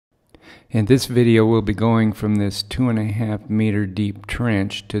In this video, we'll be going from this 2.5 meter deep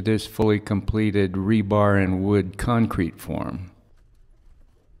trench to this fully completed rebar and wood concrete form.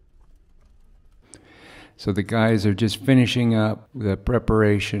 So the guys are just finishing up the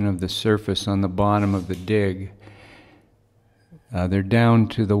preparation of the surface on the bottom of the dig. They're down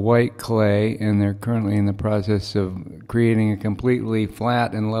to the white clay, and they're currently in the process of creating a completely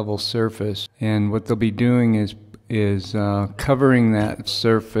flat and level surface. And what they'll be doing is covering that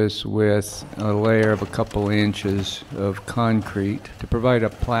surface with a layer of a couple inches of concrete to provide a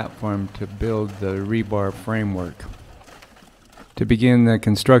platform to build the rebar framework. To begin the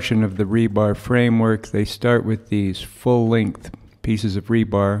construction of the rebar framework, they start with these full-length pieces of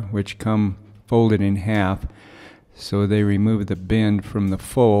rebar which come folded in half. So they remove the bend from the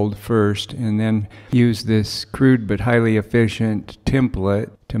fold first and then use this crude but highly efficient template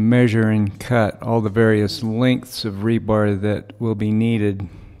to measure and cut all the various lengths of rebar that will be needed.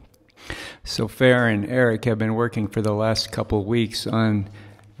 So Fer and Erick have been working for the last couple weeks on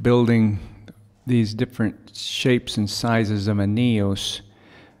building these different shapes and sizes of anillos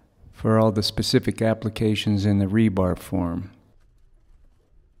for all the specific applications in the rebar form.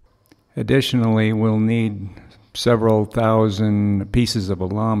 Additionally, we'll need several thousand pieces of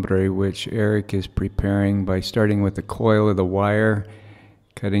alambre, which Erick is preparing by starting with the coil of the wire,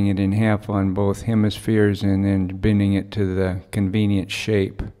 cutting it in half on both hemispheres, and then bending it to the convenient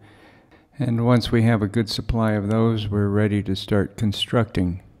shape. And once we have a good supply of those, we're ready to start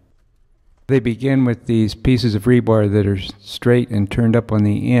constructing. They begin with these pieces of rebar that are straight and turned up on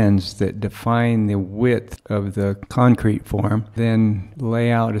the ends that define the width of the concrete form, then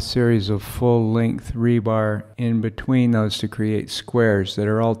lay out a series of full-length rebar in between those to create squares that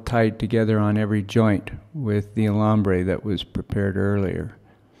are all tied together on every joint with the alambre that was prepared earlier.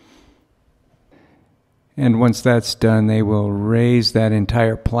 And once that's done, they will raise that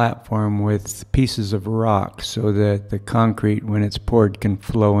entire platform with pieces of rock so that the concrete, when it's poured, can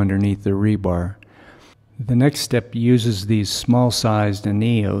flow underneath the rebar. The next step uses these small-sized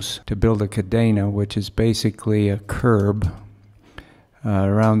anillos to build a cadena, which is basically a curb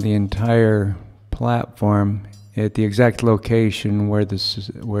around the entire platform at the exact location where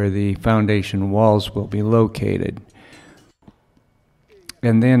the foundation walls will be located.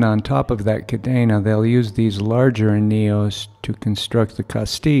 And then on top of that cadena, they'll use these larger anillos to construct the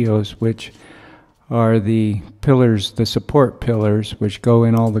castillos, which are the pillars, the support pillars, which go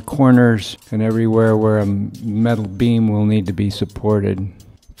in all the corners and everywhere where a metal beam will need to be supported.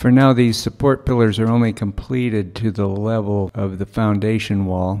 For now, these support pillars are only completed to the level of the foundation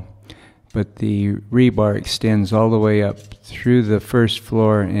wall, but the rebar extends all the way up through the first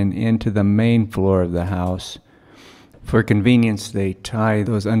floor and into the main floor of the house. For convenience, they tie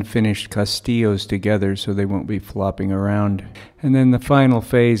those unfinished castillos together so they won't be flopping around. And then the final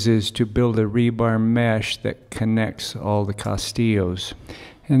phase is to build a rebar mesh that connects all the castillos.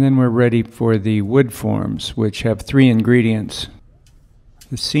 And then we're ready for the wood forms, which have 3 ingredients.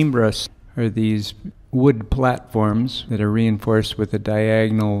 The Simbras are these wood platforms that are reinforced with a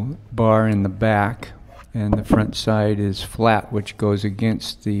diagonal bar in the back, and the front side is flat, which goes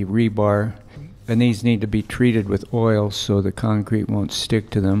against the rebar. And these need to be treated with oil so the concrete won't stick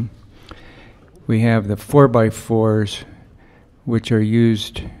to them. We have the 4x4s, which are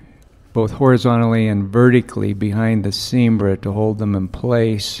used both horizontally and vertically behind the Simbra to hold them in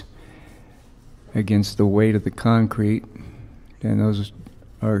place against the weight of the concrete. And those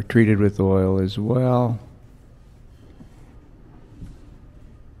are treated with oil as well.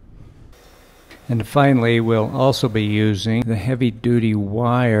 And finally, we'll also be using the heavy-duty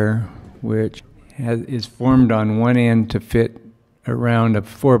wire, which is formed on one end to fit around a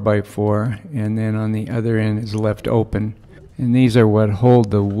 4x4, and then on the other end is left open. And these are what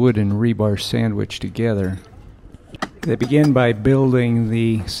hold the wood and rebar sandwich together. They begin by building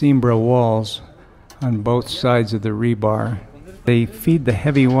the Simbra walls on both sides of the rebar. They feed the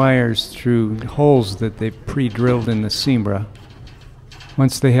heavy wires through holes that they've pre-drilled in the Simbra.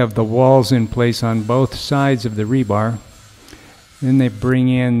 Once they have the walls in place on both sides of the rebar, then they bring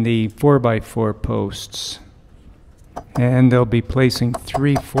in the 4x4 posts, and they'll be placing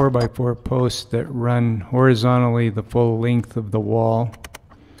 3 4x4 posts that run horizontally the full length of the wall,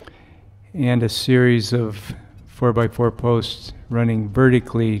 and a series of 4x4 posts running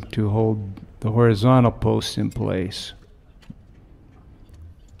vertically to hold the horizontal posts in place.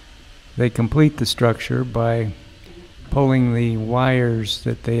 They complete the structure by pulling the wires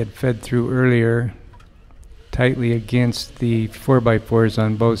that they had fed through earlier tightly against the 4x4s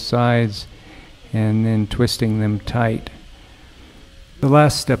on both sides and then twisting them tight. The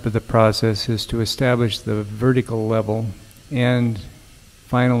last step of the process is to establish the vertical level and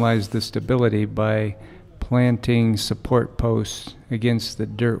finalize the stability by planting support posts against the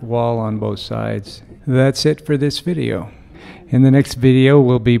dirt wall on both sides. That's it for this video. In the next video,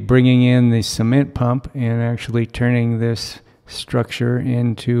 we'll be bringing in the cement pump and actually turning this structure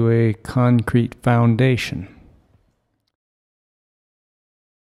into a concrete foundation.